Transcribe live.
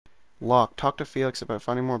Lock. Talk to Felix about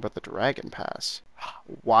finding more about the Dragon Pass.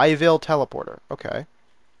 Yville Teleporter. Okay.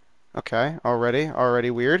 Okay, already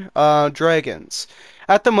weird. Dragons.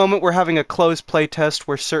 At the moment, we're having a closed play test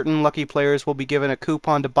where certain lucky players will be given a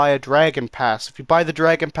coupon to buy a Dragon Pass. If you buy the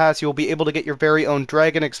Dragon Pass, you'll be able to get your very own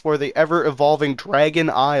dragon, explore the ever-evolving Dragon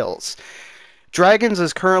Isles. Dragons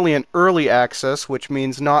is currently in early access, which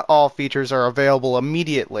means not all features are available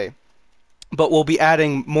immediately. But we'll be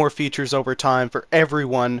adding more features over time for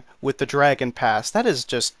everyone with the Dragon Pass. That is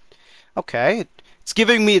just okay. It's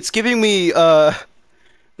giving me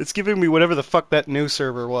whatever the fuck that new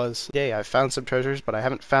server was. Yay, I found some treasures, but I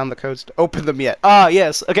haven't found the codes to open them yet. Ah,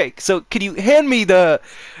 yes. Okay, so can you hand me the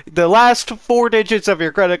last four digits of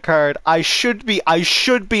your credit card? I should be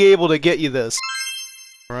able to get you this.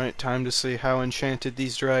 Alright, time to see how enchanted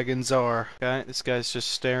these dragons are. Okay, this guy's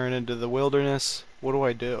just staring into the wilderness. What do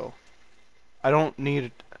I do? I don't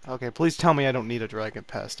need... Okay, please tell me I don't need a dragon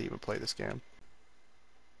pass to even play this game.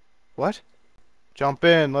 What? Jump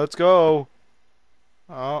in, let's go!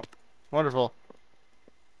 Oh, wonderful.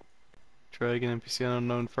 Dragon, NPC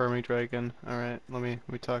unknown farming dragon. Alright, let me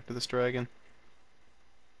talk to this dragon.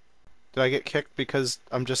 Did I get kicked because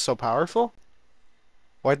I'm just so powerful?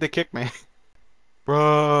 Why'd they kick me?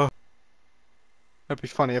 Bruh. That'd be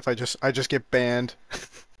funny if I just get banned.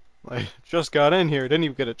 Like, just got in here, didn't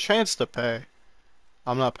even get a chance to pay.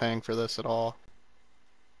 I'm not paying for this at all.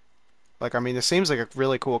 Like, I mean, this seems like a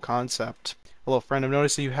really cool concept. Hello, friend. I've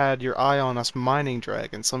noticed that you had your eye on us mining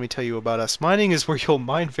dragons. Let me tell you about us. Mining is where you'll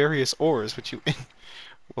mine various ores, which you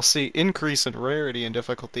will see increase in rarity and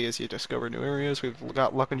difficulty as you discover new areas. We've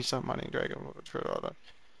got luck on you, some mining dragon.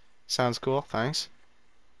 Sounds cool. Thanks.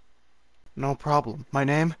 No problem. My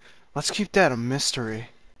name? Let's keep that a mystery.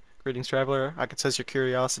 Greetings, traveler. I can sense your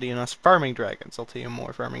curiosity in us farming dragons. I'll tell you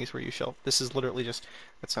more. Farming is where you shall. This is literally just.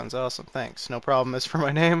 That sounds awesome. Thanks. No problem. As for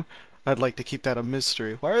my name, I'd like to keep that a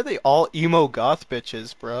mystery. Why are they all emo goth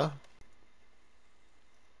bitches, bruh?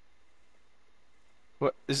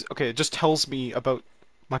 What is okay? It just tells me about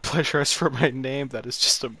my pleasure as for my name. That is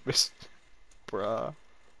just a bruh.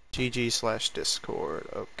 GG/Discord.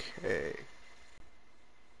 Okay.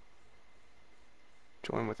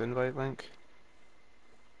 Join with invite link.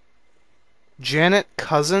 Janet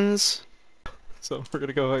Cousins? So we're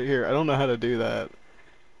gonna go right here. I don't know how to do that.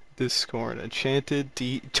 Discord.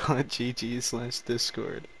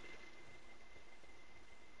 Enchanted.gg/Discord.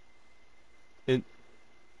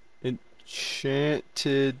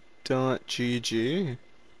 Enchanted.gg.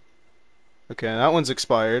 Okay, that one's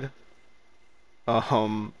expired.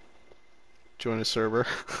 Join a server.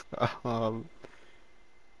 um,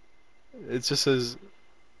 it just says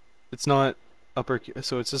it's not upper,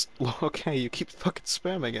 so it's just okay. You keep fucking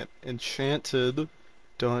spamming it.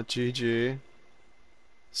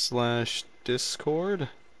 Enchanted.gg/Discord.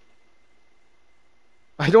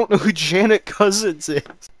 I don't know who Janet Cousins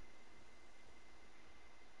is.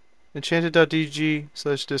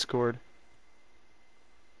 Enchanted.gg/Discord.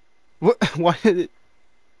 What? Why did it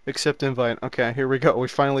accept invite? Okay, here we go. We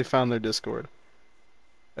finally found their Discord.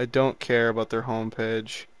 I don't care about their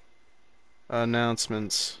homepage.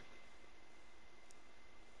 Announcements.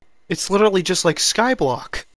 It's literally just like Skyblock.